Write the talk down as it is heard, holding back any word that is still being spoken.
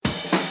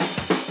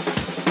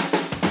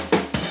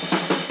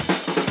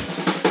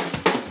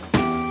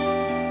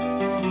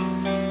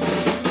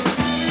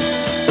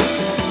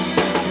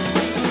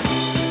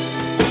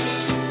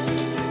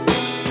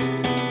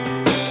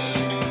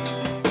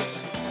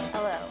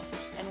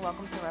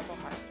welcome to Rebel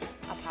Hearts,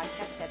 a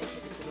podcast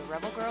dedicated to the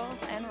rebel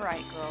girls and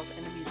riot girls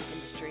in the music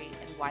industry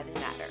and why they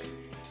matter.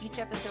 Each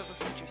episode will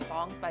feature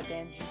songs by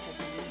bands you just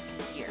need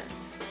to hear.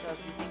 So if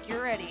you think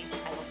you're ready,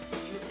 I will see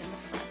you in the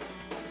front.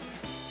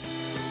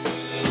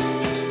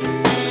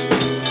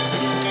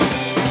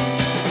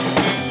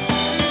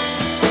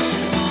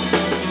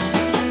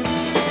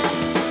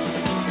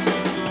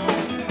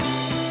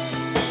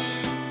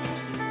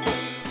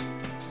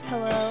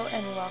 Hello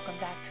and welcome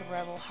back to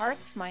Rebel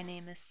Hearts. My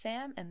name is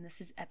Sam and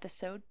this is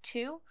episode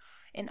 2.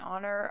 In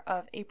honor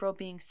of April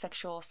being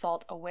Sexual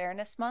Assault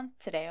Awareness Month,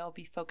 today I'll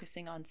be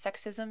focusing on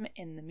sexism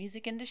in the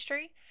music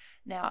industry.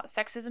 Now,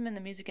 sexism in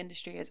the music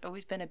industry has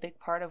always been a big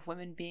part of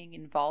women being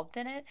involved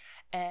in it,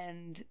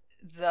 and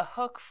the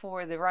hook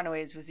for the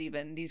Runaways was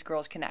even these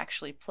girls can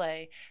actually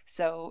play.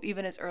 So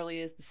even as early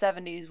as the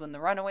 70s when the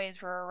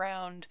Runaways were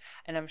around,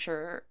 and I'm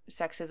sure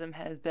sexism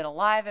has been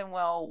alive and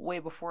well way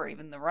before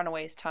even the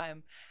Runaways'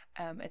 time,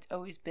 it's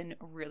always been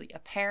really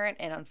apparent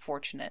and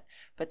unfortunate.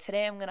 But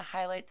today I'm going to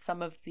highlight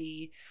some of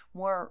the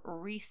more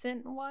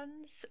recent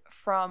ones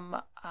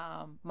from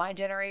my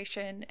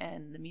generation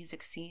and the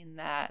music scene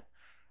that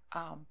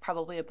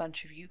probably a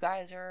bunch of you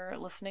guys are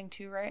listening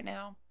to right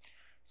now.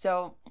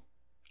 So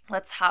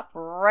let's hop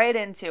right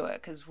into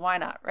it, because why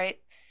not, right?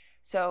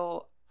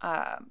 So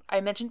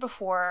I mentioned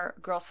before,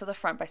 Girls to the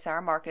Front by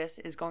Sarah Marcus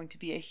is going to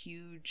be a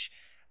huge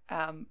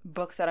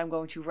book that I'm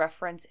going to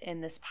reference in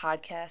this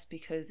podcast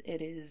because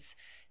it is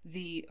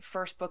the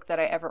first book that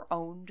I ever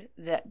owned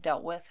that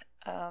dealt with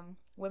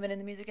women in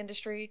the music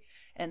industry,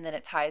 and then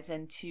it ties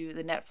into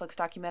the Netflix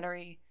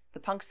documentary The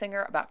Punk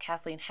Singer about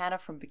Kathleen Hanna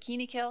from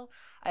Bikini Kill.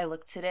 I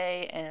looked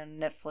today and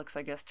Netflix,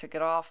 I guess, took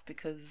it off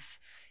because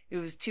it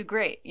was too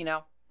great,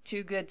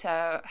 too good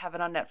to have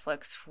it on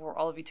Netflix for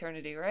all of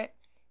eternity, right?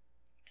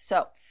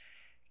 So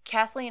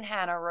Kathleen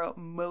Hanna wrote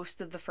most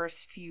of the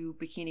first few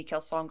Bikini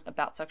Kill songs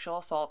about sexual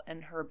assault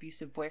and her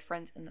abusive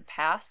boyfriends in the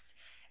past.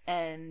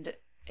 And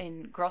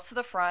in Girls to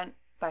the Front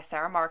by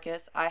Sarah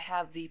Marcus, I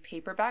have the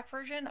paperback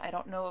version. I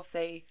don't know if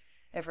they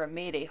ever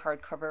made a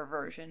hardcover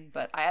version,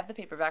 but I have the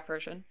paperback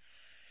version.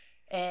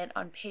 And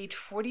on page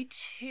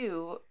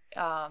 42,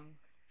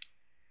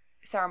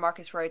 Sarah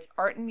Marcus writes,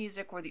 "Art and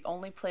music were the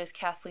only place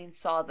Kathleen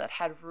saw that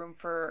had room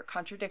for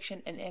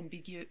contradiction and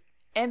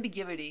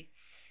ambiguity.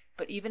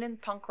 But even in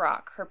punk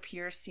rock, her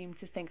peers seemed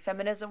to think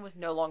feminism was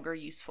no longer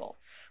useful.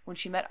 When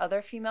she met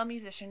other female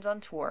musicians on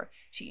tour,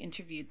 she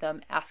interviewed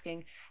them,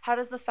 asking, 'How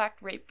does the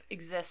fact rape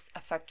exists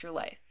affect your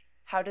life?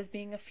 How does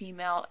being a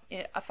female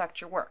affect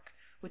your work?'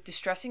 With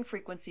distressing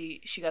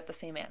frequency, she got the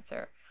same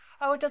answer.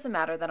 'Oh, it doesn't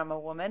matter that I'm a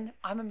woman.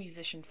 I'm a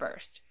musician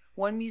first.'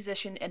 One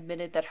musician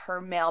admitted that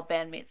her male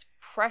bandmates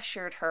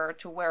pressured her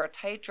to wear a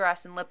tight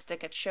dress and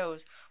lipstick at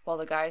shows while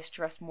the guys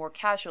dressed more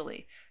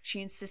casually.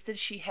 She insisted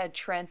she had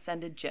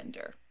transcended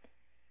gender."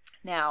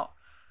 Now,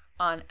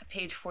 on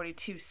page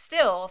 42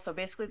 still, so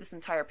basically this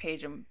entire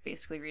page I'm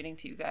basically reading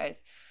to you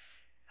guys,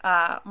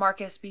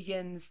 Marcus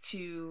begins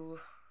to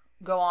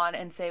go on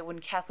and say, when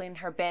Kathleen and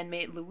her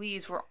bandmate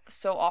Louise were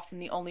so often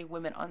the only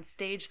women on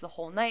stage the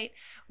whole night,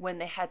 when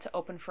they had to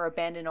open for a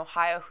band in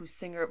Ohio whose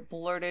singer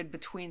blurted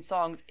between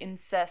songs,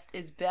 "Incest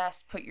is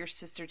best, put your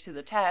sister to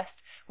the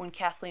test," when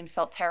Kathleen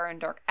felt terror in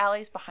dark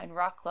alleys behind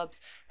rock clubs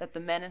that the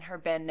men in her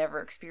band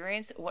never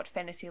experienced, what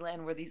fantasy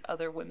land were these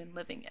other women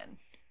living in?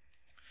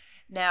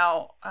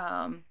 Now,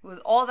 with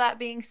all that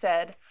being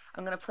said,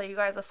 I'm going to play you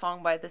guys a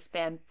song by this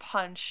band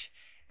Punch.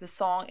 The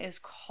song is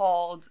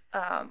called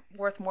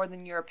Worth More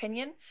Than Your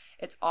Opinion.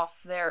 It's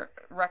off their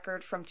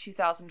record from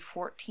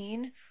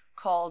 2014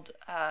 called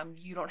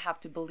You Don't Have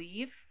to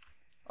Believe.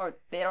 Or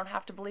They Don't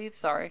Have to Believe.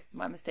 Sorry,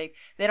 my mistake.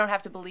 They Don't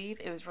Have to Believe.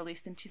 It was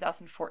released in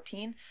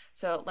 2014.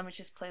 So let me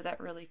just play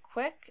that really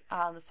quick.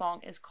 The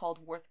song is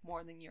called Worth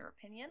More Than Your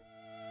Opinion.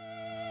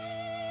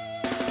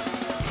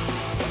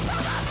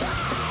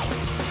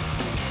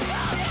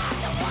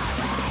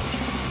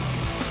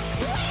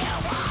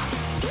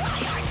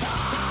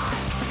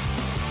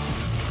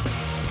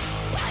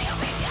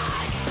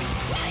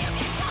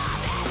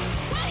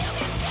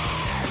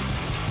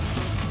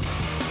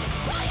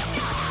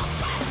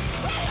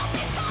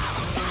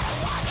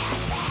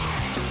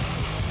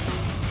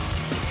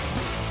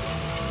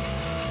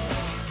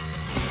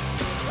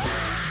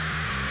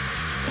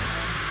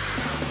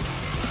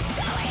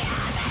 Don't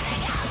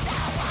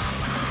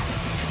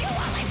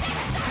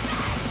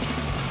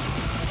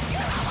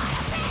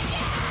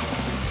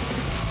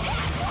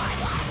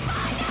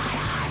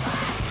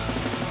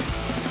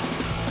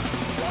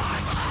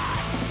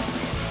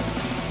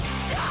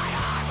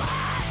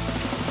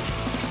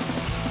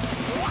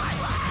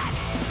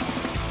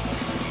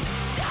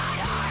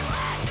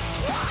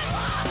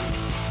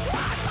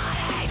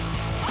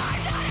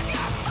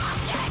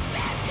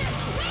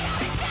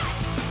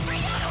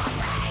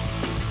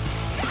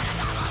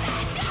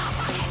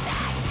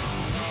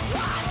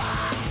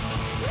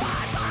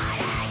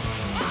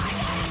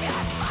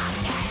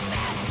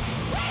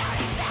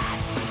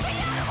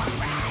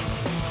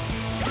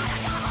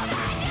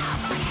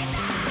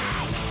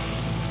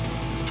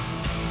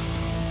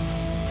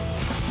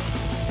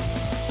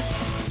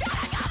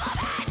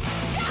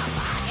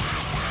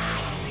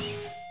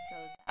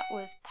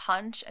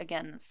Hunch.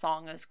 Again, the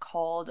song is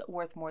called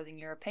Worth More Than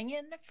Your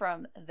Opinion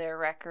from their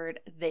record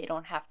They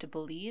Don't Have to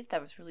Believe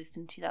that was released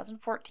in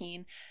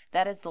 2014.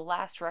 That is the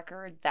last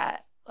record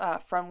that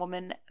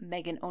frontwoman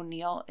Megan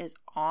O'Neill is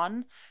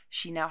on.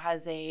 She now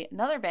has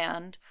another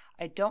band.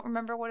 I don't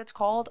remember what it's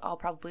called. I'll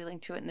probably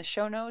link to it in the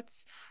show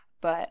notes,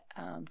 but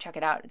check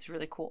it out. It's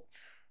really cool.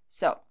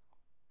 So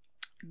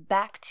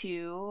back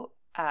to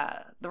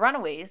the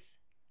Runaways.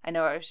 I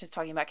know I was just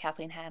talking about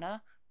Kathleen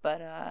Hanna, but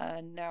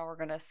now we're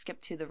going to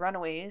skip to the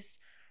Runaways.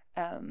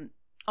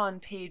 On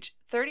page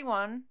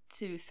 31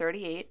 to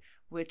 38,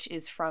 which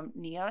is from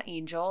Neon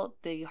Angel,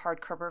 the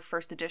hardcover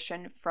first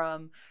edition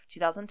from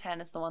 2010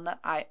 is the one that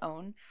I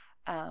own.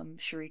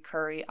 Cherie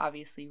Currie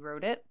obviously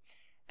wrote it.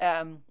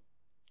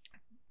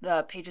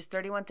 The pages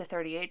 31 to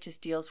 38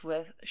 just deals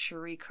with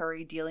Cherie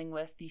Currie dealing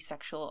with the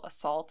sexual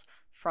assault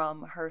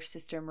from her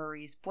sister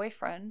Marie's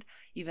boyfriend.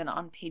 Even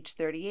on page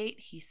 38,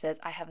 he says,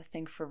 "I have a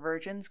thing for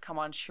virgins. Come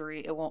on,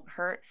 Cherie, it won't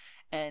hurt."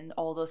 And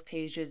all those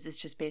pages is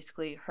just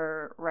basically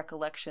her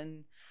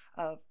recollection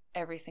of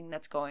everything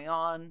that's going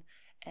on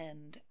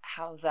and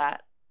how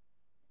that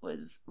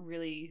was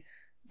really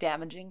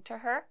damaging to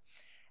her.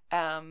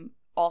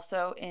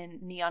 Also in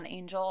Neon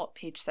Angel,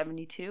 page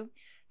 72,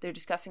 they're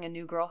discussing a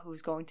new girl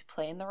who's going to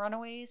play in the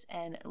Runaways,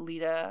 and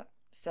Lita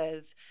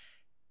says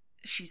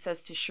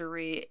to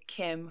Cherie,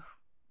 Kim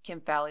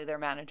Fowley, their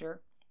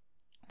manager,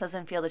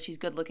 doesn't feel that she's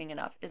good looking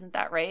enough. Isn't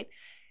that right?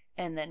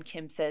 And then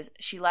Kim says,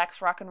 "She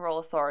lacks rock and roll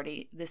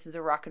authority. This is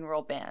a rock and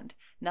roll band.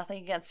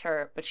 Nothing against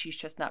her, but she's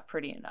just not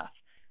pretty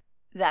enough."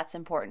 That's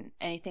important.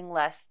 Anything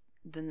less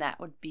than that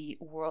would be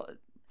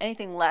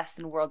anything less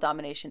than world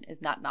domination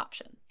is not an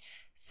option.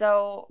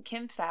 So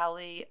Kim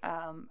Fowley,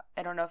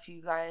 I don't know if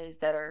you guys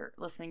that are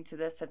listening to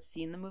this have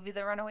seen the movie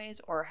The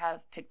Runaways or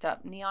have picked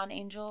up Neon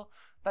Angel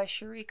by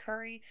Cherie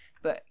Currie,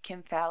 but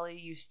Kim Fowley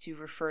used to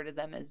refer to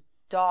them as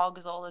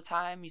dogs all the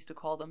time, used to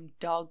call them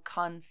dog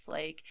cunts,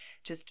 like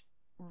just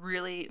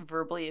really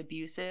verbally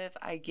abusive.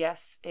 I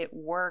guess it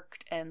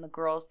worked and the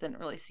girls didn't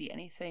really see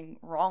anything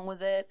wrong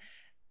with it,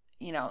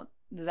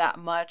 that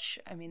much.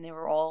 I mean, they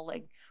were all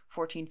like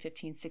 14,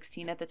 15,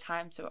 16 at the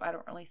time, so I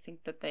don't really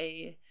think that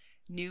they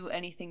knew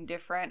anything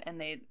different, and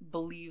they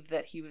believed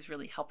that he was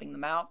really helping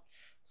them out.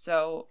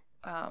 So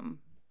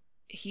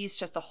he's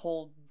just a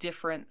whole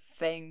different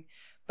thing.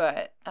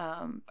 But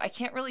I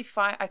couldn't really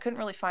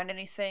find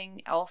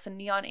anything else in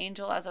Neon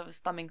Angel as I was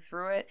thumbing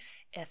through it.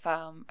 If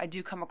I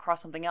do come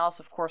across something else,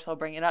 of course I'll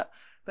bring it up.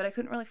 But I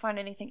couldn't really find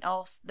anything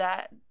else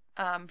that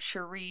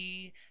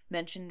Cherie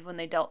mentioned when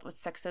they dealt with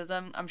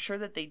sexism. I'm sure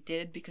that they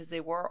did because they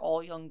were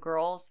all young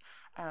girls.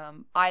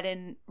 I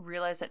didn't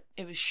realize that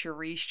it was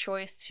Cherie's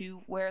choice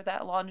to wear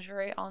that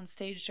lingerie on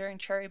stage during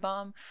Cherry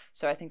Bomb.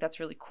 So I think that's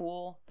really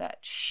cool that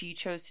she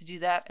chose to do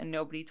that and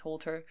nobody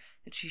told her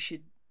that she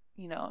should,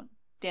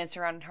 dance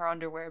around in her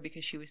underwear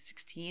because she was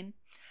 16.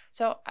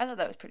 So I thought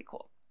that was pretty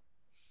cool.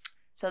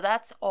 So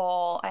that's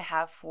all I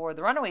have for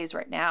the Runaways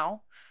right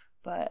now.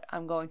 But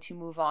I'm going to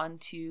move on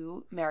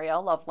to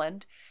Marielle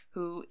Loveland,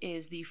 who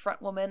is the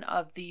frontwoman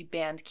of the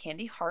band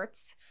Candy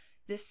Hearts.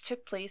 This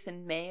took place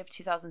in May of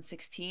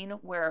 2016,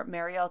 where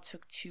Marielle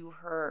took to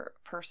her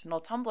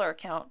personal Tumblr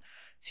account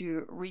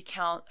to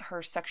recount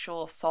her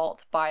sexual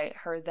assault by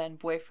her then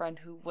boyfriend,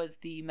 who was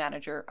the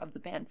manager of the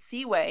band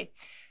Seaway.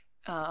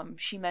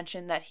 She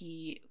mentioned that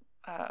he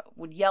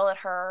would yell at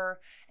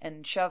her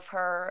and shove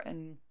her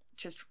and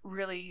just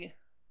really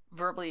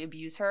verbally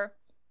abuse her.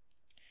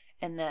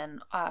 And then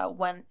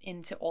went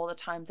into all the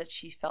times that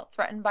she felt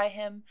threatened by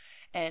him.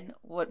 And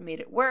what made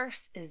it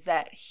worse is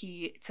that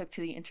he took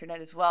to the internet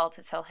as well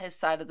to tell his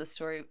side of the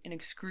story in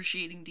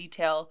excruciating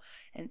detail,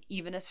 and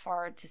even as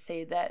far to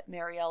say that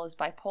Marielle is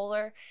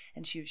bipolar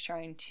and she was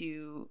trying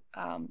to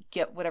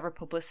get whatever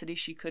publicity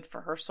she could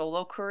for her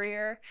solo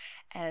career,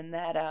 and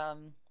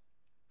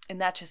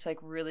that just like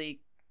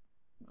really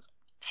was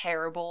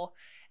terrible.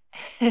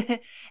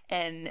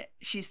 And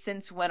she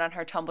since went on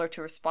her Tumblr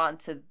to respond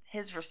to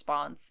his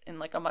response in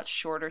like a much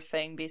shorter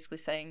thing, basically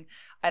saying,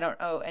 "I don't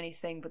know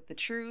anything but the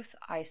truth.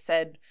 I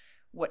said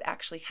what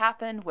actually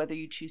happened. Whether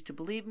you choose to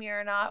believe me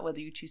or not,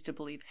 whether you choose to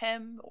believe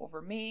him over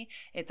me,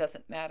 it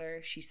doesn't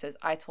matter." She says,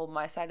 "I told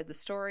my side of the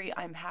story.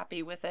 I'm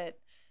happy with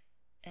it."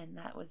 And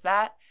that was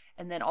that.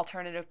 And then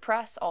Alternative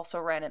Press also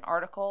ran an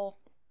article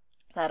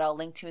that I'll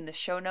link to in the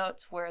show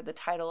notes, where the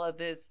title of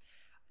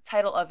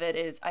it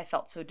is "I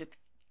felt so defeated.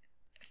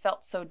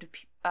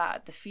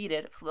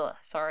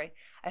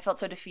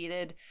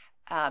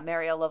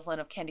 Marielle Loveland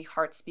of Candy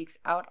Heart speaks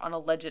out on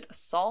alleged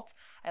assault."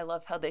 I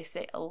love how they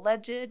say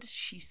alleged.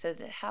 She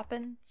says it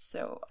happened,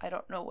 so I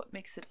don't know what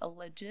makes it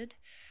alleged.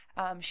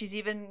 She's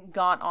even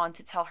gone on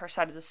to tell her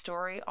side of the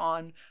story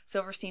on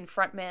Silverstein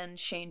frontman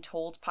Shane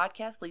Told's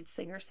podcast, Lead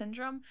Singer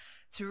Syndrome.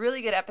 It's a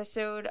really good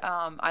episode.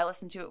 I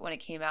listened to it when it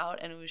came out,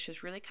 and it was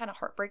just really kind of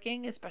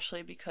heartbreaking,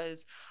 especially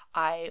because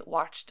I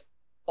watched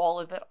all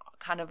of it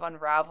kind of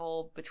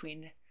unravel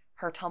between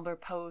her Tumblr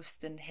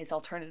post and his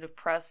Alternative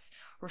Press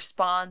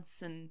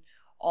response and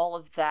all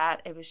of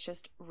that. It was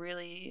just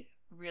really,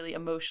 really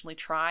emotionally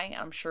trying.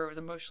 I'm sure it was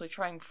emotionally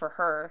trying for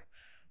her.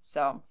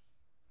 So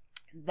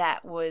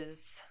that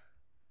was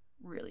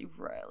really,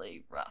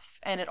 really rough.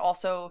 And it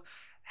also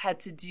had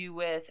to do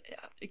with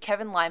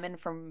Kevin Lyman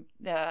from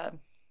the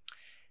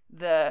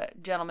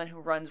gentleman who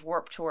runs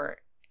Warped Tour.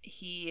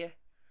 He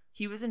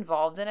was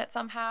involved in it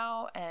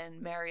somehow,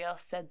 and Marielle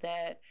said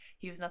that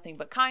he was nothing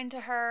but kind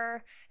to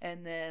her,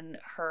 and then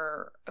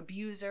her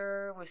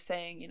abuser was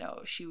saying,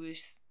 she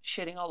was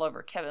shitting all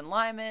over Kevin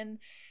Lyman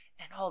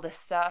and all this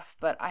stuff.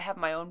 But I have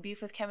my own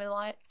beef with Kevin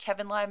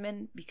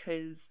Lyman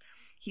because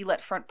he let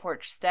Front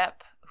Porch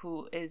Step,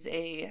 who is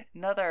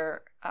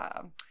another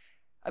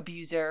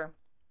abuser,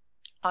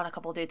 on a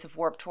couple of dates of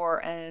Warped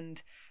Tour,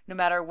 and no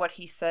matter what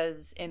he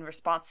says in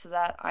response to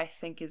that, I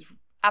think is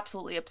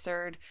absolutely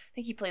absurd. I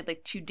think he played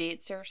like 2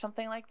 dates or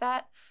something like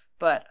that.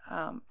 But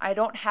I'm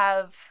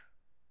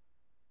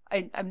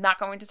not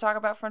going to talk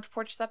about Front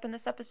Porch Step in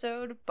this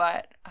episode,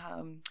 but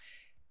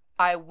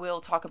I will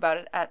talk about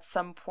it at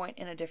some point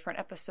in a different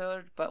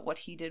episode. But what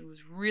he did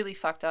was really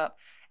fucked up,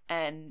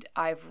 and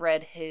I've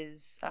read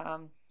his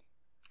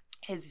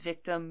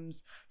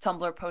victim's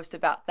Tumblr post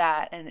about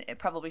that, and it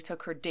probably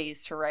took her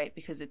days to write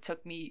because it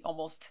took me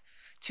almost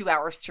 2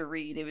 hours to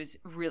read. It was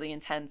really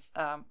intense.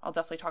 I'll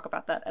definitely talk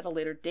about that at a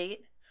later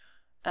date.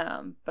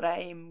 But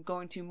I'm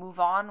going to move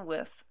on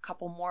with a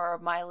couple more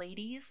of my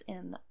ladies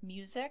in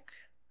music.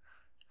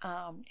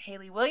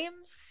 Hayley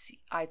Williams,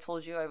 I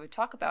told you I would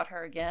talk about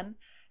her again.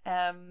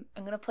 I'm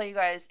going to play you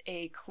guys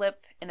a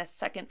clip in a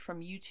second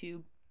from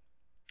YouTube.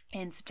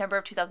 In September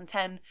of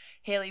 2010,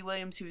 Hayley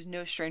Williams, who is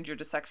no stranger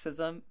to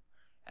sexism,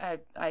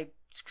 I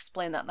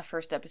explained that in the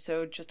first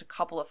episode, just a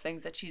couple of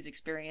things that she's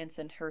experienced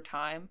in her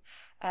time.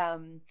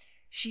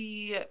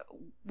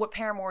 What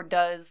Paramore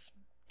does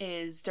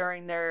is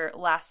during their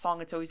last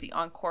song, it's always the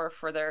encore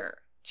for their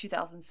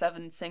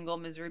 2007 single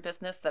Misery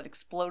Business that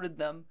exploded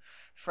them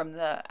from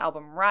the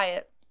album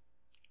Riot.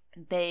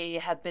 They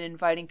have been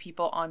inviting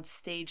people on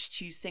stage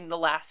to sing the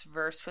last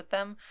verse with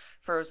them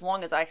for as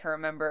long as I can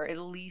remember, at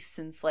least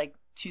since like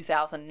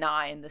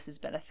 2009. This has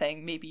been a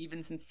thing, maybe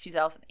even since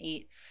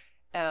 2008.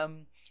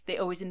 They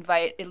always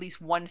invite at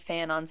least one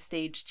fan on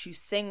stage to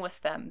sing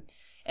with them,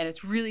 and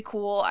it's really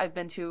cool. I've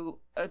been to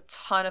a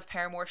ton of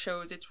Paramore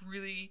shows. It's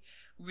really,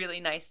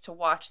 really nice to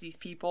watch these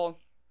people.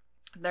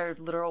 Their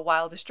literal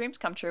wildest dreams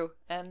come true,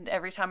 and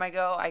every time I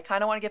go, I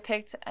kind of want to get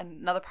picked, and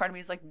another part of me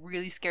is like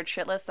really scared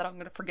shitless that I'm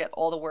going to forget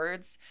all the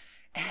words,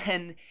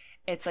 and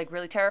it's like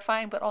really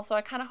terrifying, but also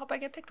I kind of hope I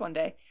get picked one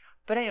day.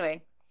 But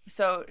anyway,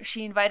 so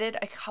she invited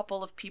a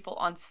couple of people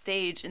on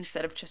stage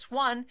instead of just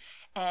one,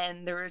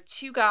 and there were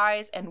 2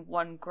 guys and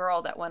 1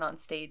 girl that went on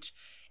stage.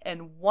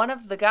 And one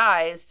of the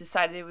guys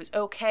decided it was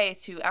okay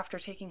to, after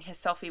taking his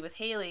selfie with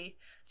Hayley,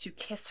 to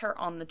kiss her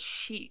on the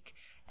cheek.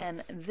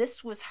 And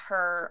this was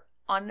her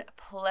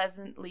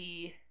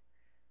unpleasantly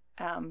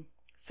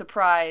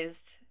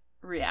surprised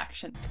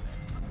reaction.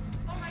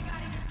 Oh my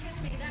God, he just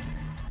kissed me.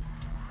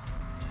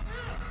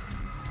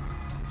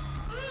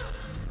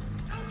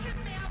 Don't kiss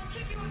me, I will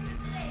kick you off the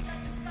stage.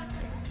 That's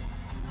disgusting.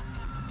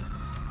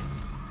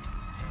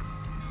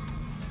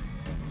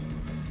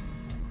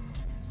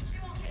 She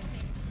won't kiss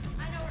me.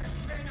 I know her,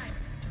 she's very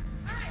nice.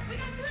 Alright, we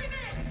got 3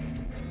 minutes,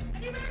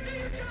 and you better do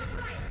your job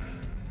right.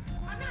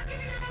 I'm not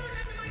giving that other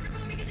guy the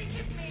microphone because he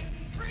kissed me.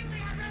 Frankly,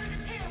 I'd rather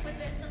just hit him with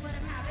this than let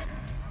him have it.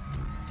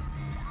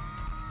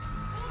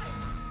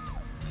 Boys!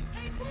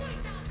 Hey,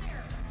 boys out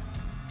there!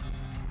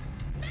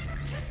 Never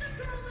kiss a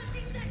girl unless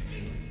she says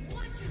she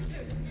wants you to.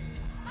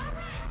 All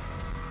right.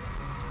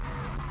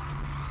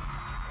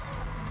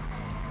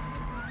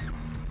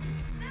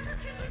 Never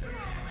kiss a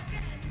girl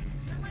again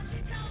unless she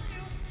tells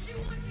you she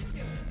wants you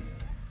to.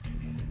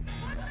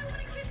 Why would I want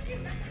to kiss you?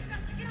 That's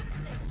disgusting. Get off the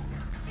stage.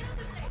 Get off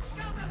the stage.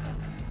 Go, go, go.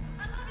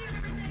 I love you and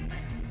everything,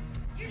 but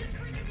you're just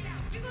freaking me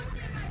out. You go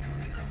stand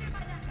by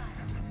that guy.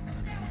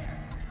 Stay over there.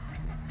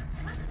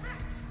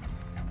 Respect.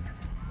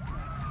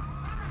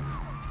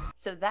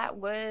 So that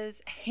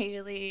was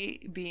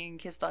Hayley being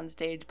kissed on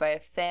stage by a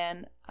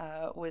fan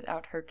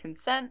without her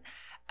consent.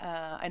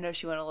 I know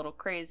she went a little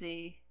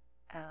crazy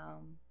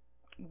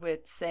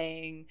with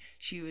saying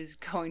she was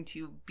going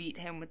to beat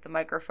him with the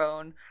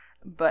microphone.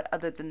 But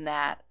other than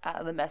that,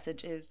 the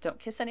message is don't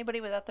kiss anybody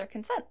without their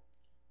consent.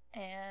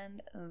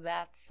 And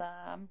that's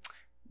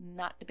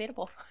not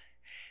debatable.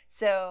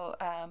 So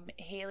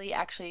Hayley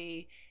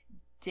actually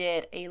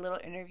did a little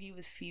interview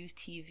with Fuse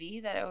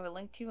TV that I will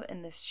link to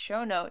in the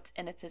show notes,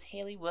 and it says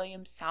Hayley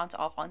Williams sounds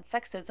off on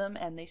sexism,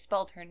 and they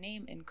spelled her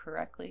name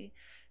incorrectly,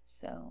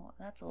 so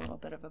that's a little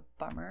bit of a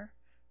bummer.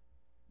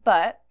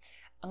 But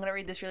I'm going to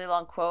read this really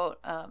long quote.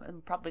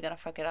 I'm probably going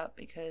to fuck it up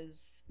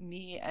because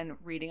me and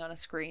reading on a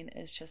screen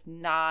is just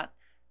not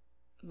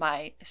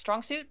my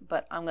strong suit,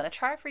 but I'm going to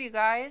try for you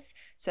guys,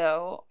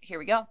 so here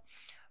we go.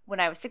 When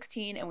I was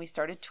 16 and we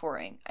started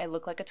touring, I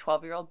looked like a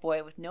 12-year-old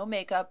boy with no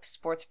makeup,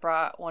 sports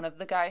bra, one of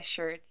the guys'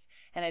 shirts,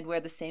 and I'd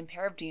wear the same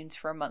pair of jeans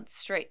for a month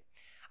straight.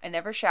 I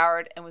never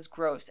showered and was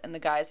gross, and the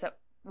guys that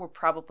were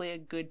probably a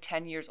good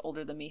 10 years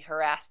older than me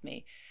harassed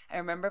me. I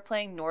remember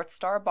playing North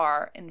Star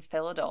Bar in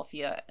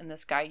Philadelphia, and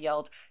this guy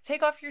yelled,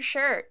 "Take off your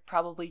shirt,"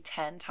 probably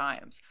 10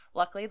 times.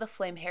 Luckily, the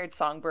flame-haired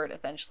songbird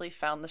eventually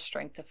found the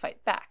strength to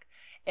fight back.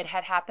 It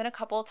had happened a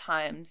couple of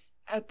times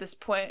at this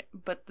point,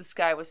 but this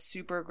guy was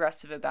super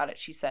aggressive about it,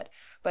 she said.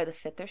 By the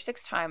 5th or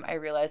 6th time, I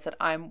realized that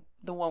I'm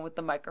the one with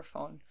the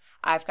microphone.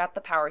 I've got the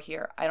power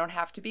here. I don't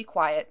have to be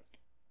quiet.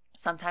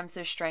 Sometimes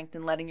there's strength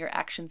in letting your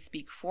actions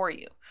speak for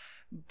you.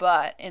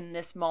 But in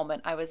this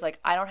moment, I was like,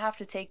 I don't have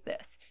to take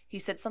this. He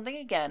said something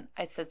again.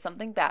 I said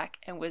something back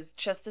and was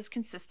just as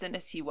consistent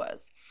as he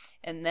was.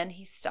 And then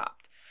he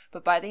stopped.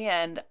 But by the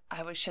end,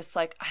 I was just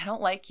like, I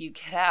don't like you.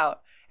 Get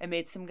out. I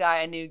made some guy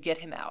I knew get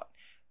him out.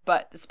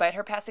 But despite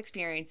her past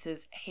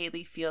experiences,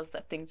 Haley feels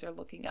that things are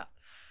looking up.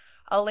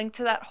 I'll link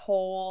to that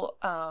whole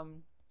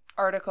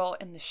article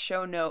in the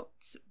show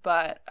notes,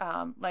 but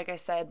like I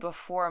said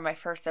before, in my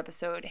first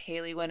episode,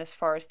 Haley went as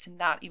far as to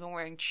not even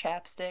wearing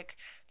chapstick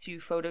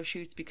to photo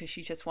shoots because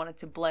she just wanted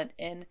to blend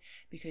in,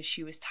 because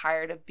she was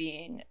tired of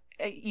being,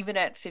 even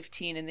at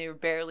 15, and they were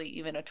barely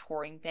even a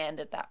touring band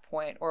at that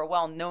point, or a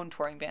well-known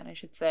touring band, I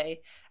should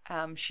say.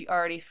 She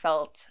already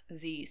felt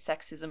the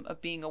sexism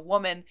of being a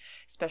woman,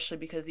 especially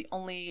because the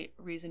only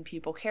reason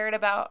people cared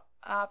about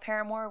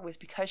Paramore was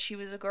because she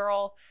was a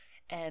girl,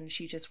 and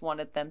she just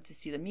wanted them to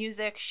see the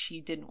music.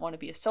 She didn't want to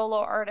be a solo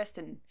artist,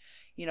 and,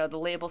 you know, the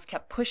labels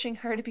kept pushing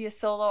her to be a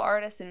solo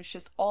artist, and it was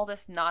just all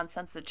this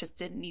nonsense that just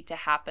didn't need to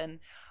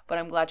happen. But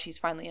I'm glad she's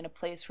finally in a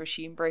place where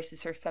she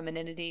embraces her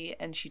femininity,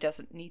 and she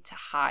doesn't need to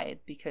hide,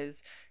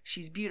 because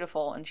she's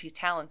beautiful and she's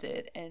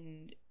talented,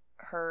 and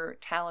her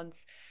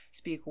talents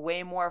speak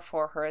way more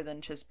for her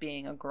than just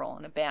being a girl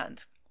in a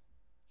band.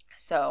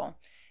 So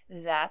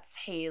that's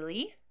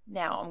Haley.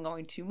 Now I'm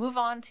going to move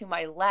on to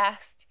my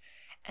last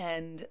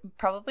and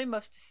probably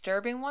most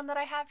disturbing one that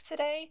I have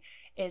today.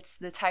 It's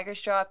the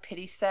Tiger's Jaw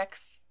Pity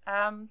Sex.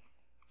 I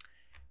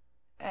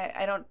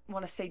don't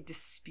want to say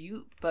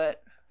dispute,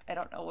 but I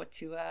don't know what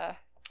to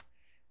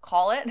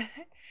call it.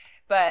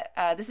 But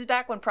this is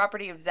back when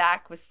Property of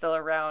Zack was still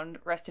around.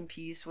 Rest in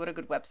peace. What a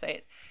good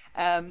website.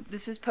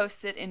 This was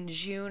posted in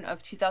June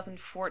of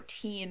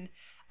 2014.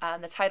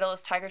 The title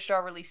is Tiger's Jaw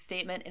Release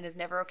Statement: It is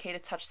never okay to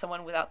touch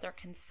someone without their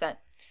consent.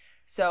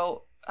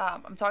 So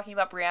I'm talking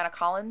about Brianna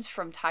Collins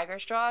from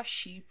Tiger's Jaw.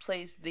 She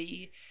plays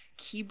the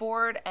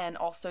keyboard and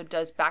also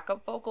does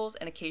backup vocals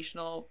and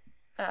occasional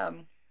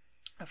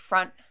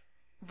front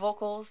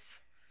vocals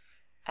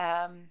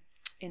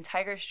in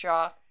Tiger's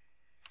Jaw.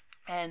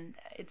 And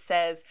it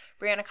says,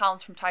 Brianna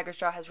Collins from Tiger's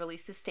Jaw has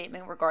released a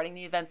statement regarding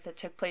the events that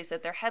took place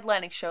at their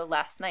headlining show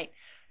last night.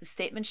 The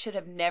statement should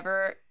have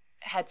never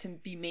had to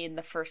be made in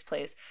the first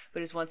place,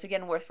 but is once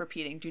again worth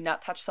repeating. Do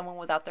not touch someone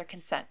without their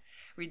consent.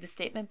 Read the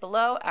statement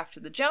below after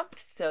the jump,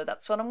 so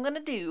that's what I'm going to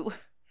do.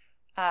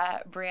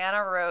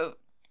 Brianna wrote,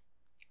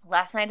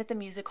 last night at the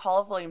Music Hall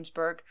of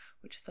Williamsburg,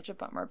 which is such a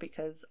bummer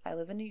because I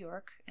live in New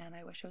York and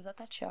I wish I was at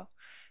that show,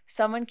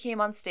 someone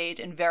came on stage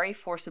and very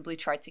forcibly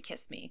tried to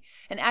kiss me,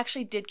 and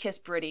actually did kiss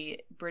Britty.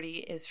 Britty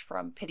is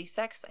from Pity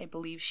Sex. I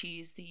believe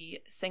she's the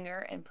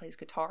singer and plays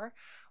guitar,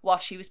 while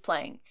she was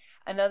playing.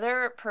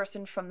 Another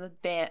person from the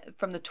band,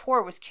 from the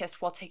tour, was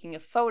kissed while taking a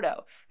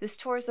photo. This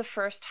tour is the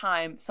first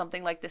time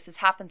something like this has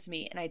happened to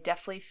me, and I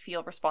definitely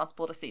feel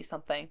responsible to say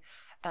something.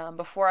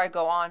 Before I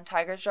go on,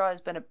 Tiger's Jaw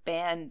has been a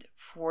band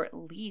for at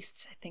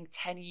least, I think,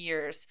 10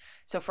 years.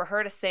 So for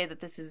her to say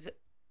that this is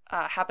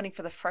happening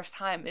for the first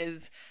time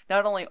is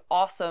not only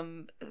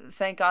awesome,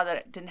 thank God that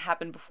it didn't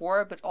happen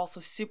before, but also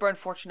super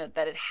unfortunate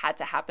that it had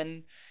to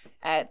happen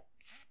at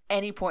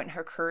any point in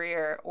her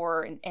career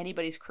or in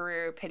anybody's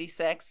career. Pity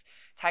Sex,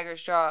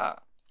 Tiger's Jaw,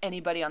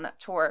 anybody on that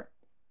tour.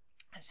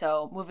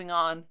 So moving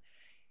on,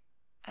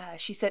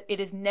 she said, it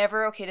is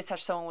never okay to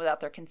touch someone without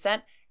their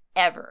consent,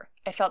 ever.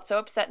 I felt so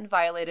upset and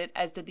violated,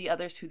 as did the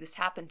others who this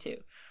happened to.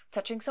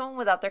 Touching someone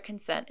without their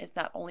consent is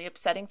not only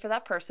upsetting for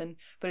that person,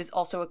 but is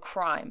also a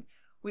crime.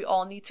 We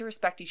all need to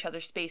respect each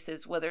other's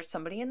spaces, whether it's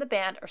somebody in the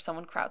band or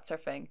someone crowd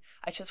surfing.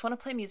 I just want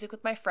to play music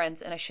with my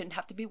friends, and I shouldn't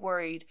have to be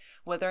worried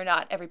whether or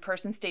not every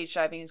person stage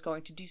diving is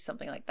going to do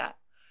something like that.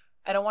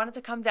 I don't want it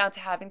to come down to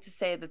having to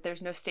say that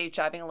there's no stage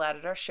diving allowed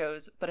at our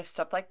shows, but if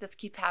stuff like this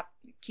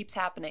keeps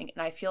happening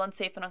and I feel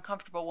unsafe and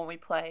uncomfortable when we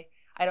play,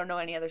 I don't know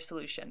any other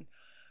solution.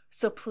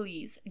 So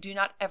please, do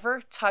not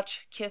ever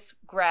touch, kiss,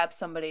 grab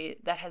somebody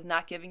that has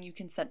not given you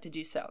consent to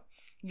do so.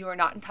 You are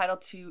not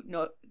entitled to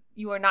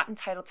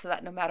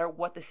that no matter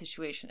what the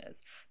situation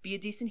is. Be a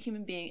decent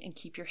human being and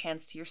keep your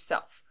hands to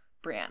yourself.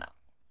 Brianna.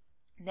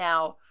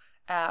 Now,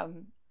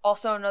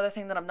 also another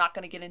thing that I'm not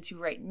going to get into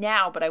right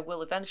now, but I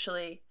will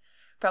eventually,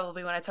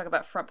 probably when I talk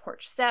about Front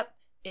Porch Step,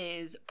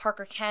 is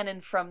Parker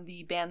Cannon from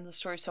the band The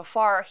Story So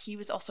Far. He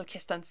was also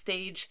kissed on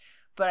stage,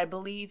 but I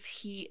believe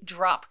he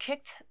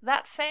drop-kicked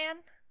that fan.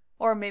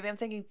 Or maybe I'm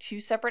thinking two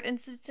separate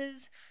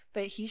instances,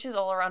 but he's just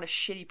all around a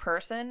shitty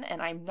person,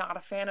 and I'm not a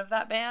fan of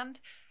that band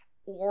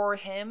or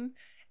him.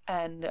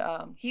 And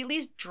he at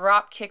least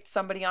drop kicked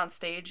somebody on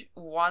stage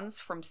once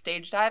from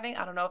stage diving.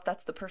 I don't know if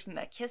that's the person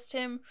that kissed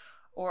him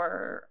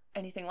or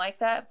anything like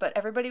that, but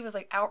everybody was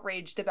like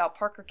outraged about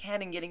Parker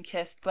Cannon getting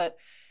kissed. But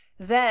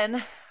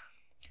then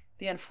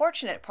the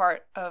unfortunate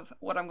part of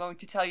what I'm going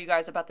to tell you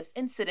guys about this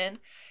incident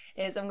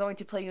is I'm going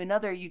to play you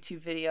another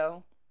YouTube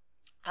video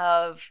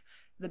of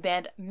the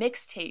band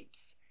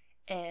Mixtapes,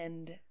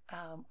 and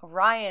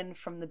Ryan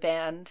from the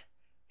band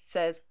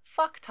says,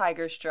 "Fuck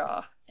Tiger's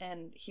Jaw."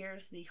 And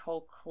here's the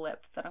whole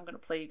clip that I'm going to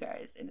play you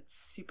guys, and it's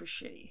super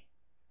shitty.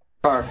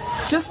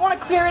 Just want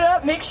to clear it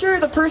up. Make sure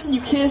the person you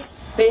kiss,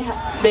 they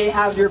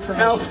have your permission.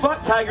 Now,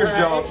 fuck Tiger's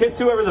Jaw. Kiss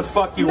whoever the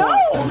fuck you want. No!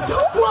 Don't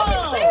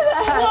fucking say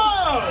that!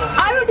 Whoa!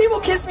 I've had people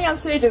kiss me on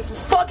stage. It's the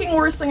fucking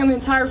worst thing in the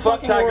entire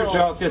fucking world. Fuck Tiger's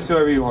Jaw. Kiss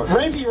whoever you want.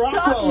 Randy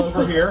Rockwell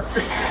over here.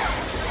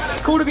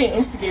 It's cool to be an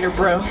instigator,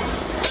 bro.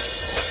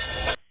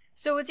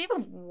 So what's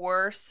even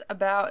worse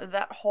about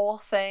that whole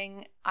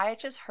thing, I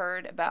just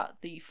heard about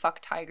the fuck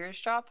Tiger's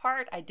Jaw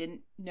part. I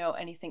didn't know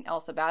anything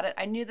else about it.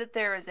 I knew that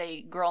there was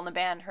a girl in the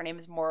band. Her name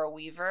is Maura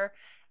Weaver.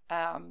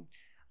 I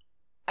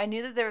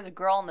knew that there was a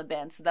girl in the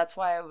band, so that's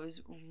why I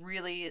was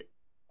really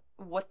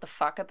what the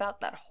fuck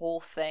about that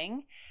whole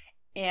thing.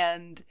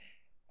 And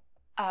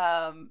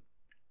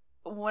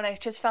when I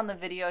just found the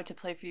video to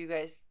play for you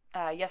guys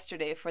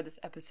yesterday for this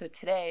episode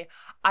today,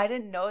 I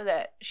didn't know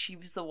that she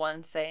was the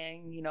one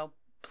saying, you know,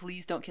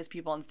 please don't kiss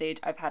people on stage.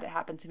 I've had it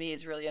happen to me.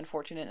 It's really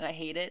unfortunate and I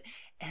hate it.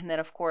 And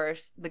then, of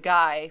course, the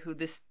guy who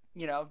this,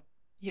 you know,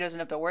 he doesn't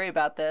have to worry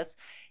about this.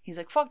 He's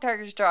like, fuck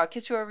Tiger's Jaw,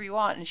 kiss whoever you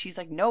want. And she's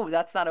like, no,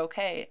 that's not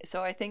okay.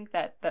 So I think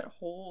that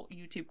whole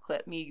YouTube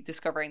clip, me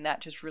discovering that,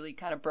 just really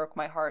kind of broke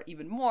my heart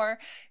even more,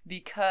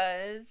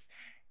 because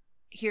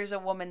here's a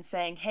woman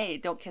saying, hey,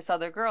 don't kiss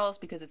other girls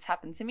because it's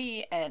happened to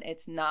me and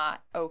it's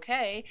not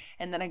okay.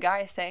 And then a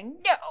guy saying,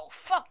 no,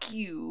 fuck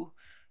you.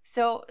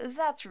 So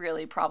that's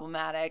really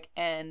problematic,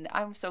 and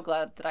I'm so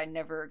glad that I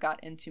never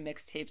got into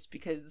Mixtapes,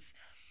 because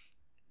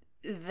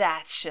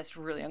that's just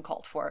really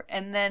uncalled for.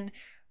 And then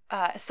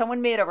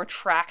someone made a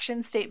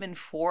retraction statement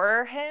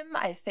for him.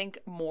 I think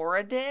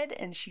Maura did,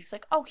 and she's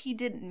like, oh, he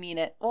didn't mean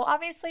it. Well,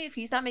 obviously, if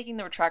he's not making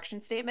the retraction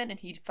statement and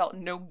he felt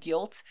no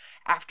guilt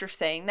after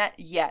saying that,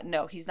 yeah,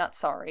 no, he's not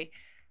sorry.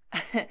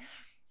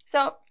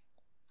 So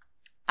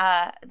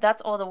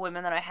that's all the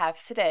women that I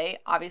have today.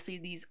 Obviously,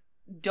 these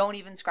don't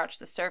even scratch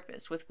the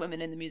surface with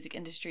women in the music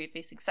industry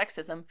facing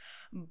sexism,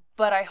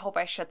 but I hope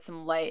I shed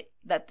some light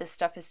that this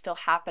stuff is still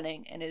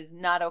happening and is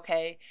not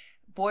okay.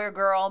 Boy or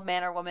girl,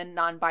 man or woman,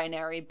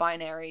 non-binary,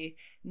 binary,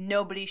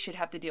 nobody should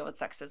have to deal with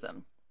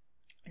sexism.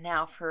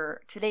 Now,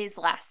 for today's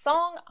last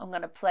song I'm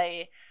going to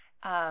play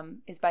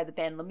is by the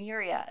band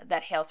Lemuria,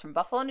 that hails from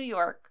Buffalo, New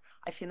York.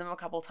 I've seen them a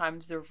couple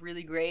times. They're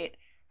really great.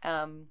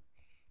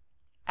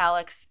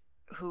 Alex,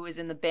 who is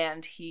in the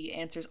band, he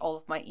answers all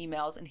of my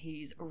emails, and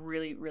he's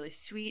really, really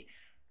sweet.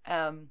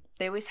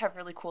 They always have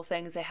really cool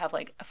things. They have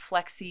like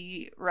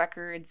Flexi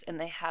records, and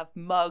they have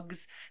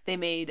mugs. They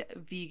made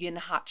vegan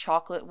hot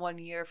chocolate one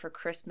year for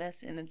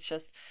Christmas, and it's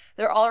just,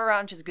 they're all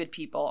around just good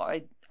people.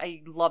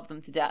 I love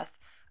them to death.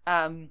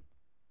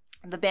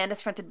 The band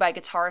is fronted by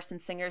guitarist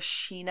and singer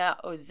Sheena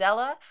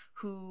Ozella,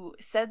 who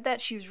said that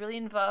she was really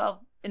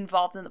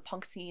involved in the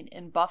punk scene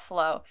in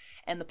Buffalo,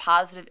 and the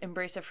positive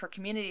embrace of her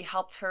community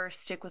helped her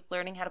stick with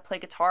learning how to play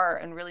guitar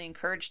and really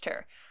encouraged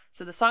her.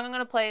 So the song I'm going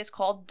to play is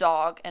called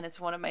Dog, and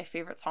it's one of my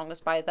favorite songs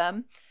by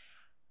them.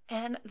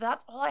 And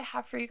that's all I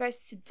have for you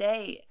guys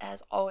today.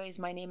 As always,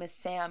 my name is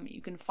Sam.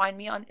 You can find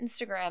me on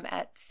Instagram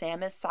at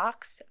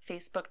SamIsSocks,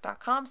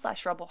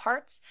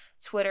 Facebook.com/RebelHearts.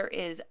 Twitter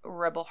is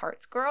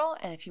RebelHeartsGirl.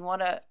 And if you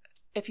want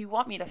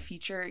me to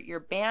feature your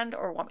band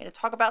or want me to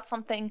talk about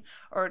something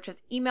or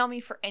just email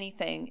me for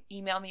anything,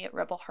 email me at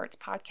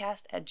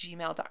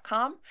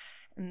rebelheartspodcast@gmail.com.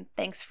 And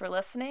thanks for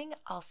listening.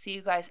 I'll see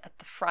you guys at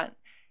the front.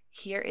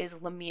 Here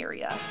is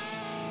Lemuria.